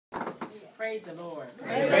Praise the Lord.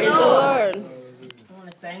 Praise the Lord. I want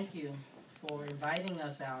to thank you for inviting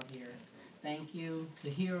us out here. Thank you to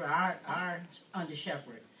hear our under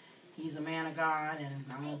shepherd. He's a man of God, and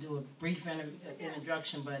I'm going to do a brief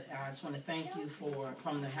introduction, but I just want to thank you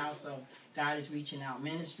from the House of God is Reaching Out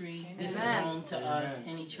Ministry. This is home to us.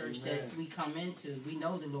 Any church that we come into, we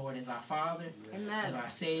know the Lord is our Father, as our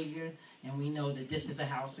Savior, and we know that this is a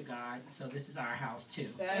house of God, so this is our house too.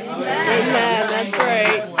 Amen. That's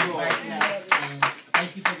right. For inviting us, and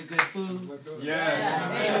thank you for the good food. Amen.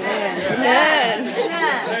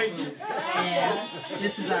 And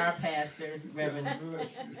this is our pastor, Reverend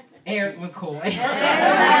Eric McCoy. Amen.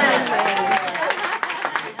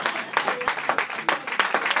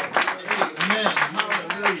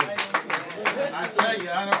 Hallelujah. I tell you,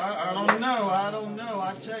 I don't know.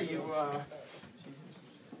 I tell you,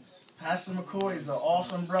 Pastor McCoy is an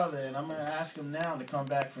awesome brother, and I'm going to ask him now to come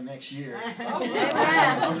back for next year.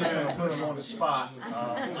 I'm just going to put him on the spot.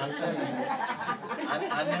 I tell you,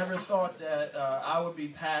 I never thought that I would be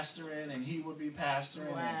pastoring and he would be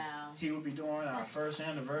pastoring and he would be doing our first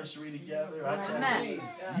anniversary together. I tell you,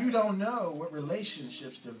 you don't know what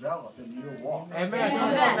relationships develop in your walk. Amen.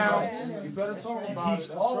 Now, you better talk about it. He's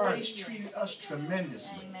always treated us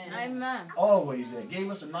tremendously. Amen. Always there. Gave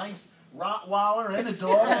us a nice Rottweiler and a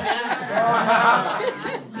dog.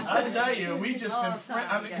 I tell you, we just been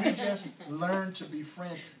friends. I mean, we just learned to be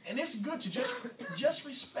friends, and it's good to just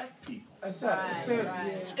respect people. That's right.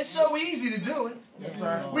 It's so easy to do it. That's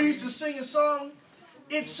right. We used to sing a song.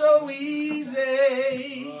 It's so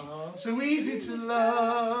easy, so easy to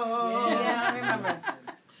love. Yeah, I remember.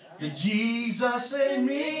 The Jesus in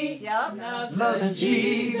me Yep. loves the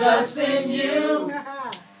Jesus in you.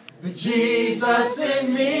 The Jesus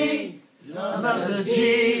in me loves the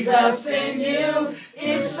Jesus in you.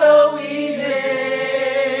 It's so easy.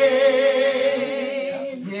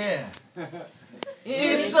 Yeah.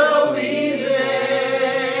 It's so easy.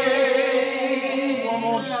 One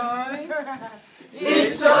more time.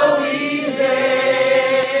 It's so easy.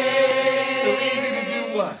 So easy to do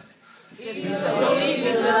what? So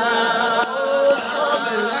easy to love.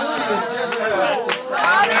 Hallelujah. Just practice that.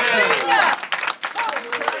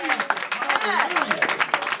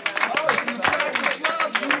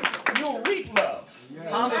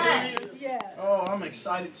 Oh, I'm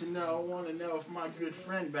excited to know. I want to know if my good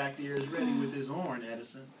friend back there is ready with his horn,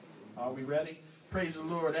 Edison. Are we ready? Praise the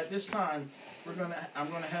Lord. At this time, I'm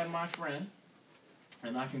gonna have my friend,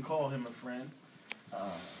 and I can call him a friend,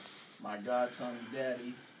 my godson's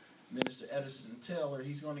daddy, Minister Edison Taylor.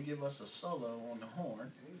 He's going to give us a solo on the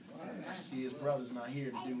horn. I see his brother's not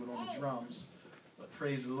here to do it on the drums. But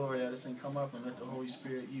praise the Lord, Edison. Come up and let the Holy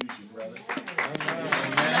Spirit use you, brother.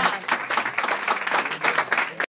 Amen.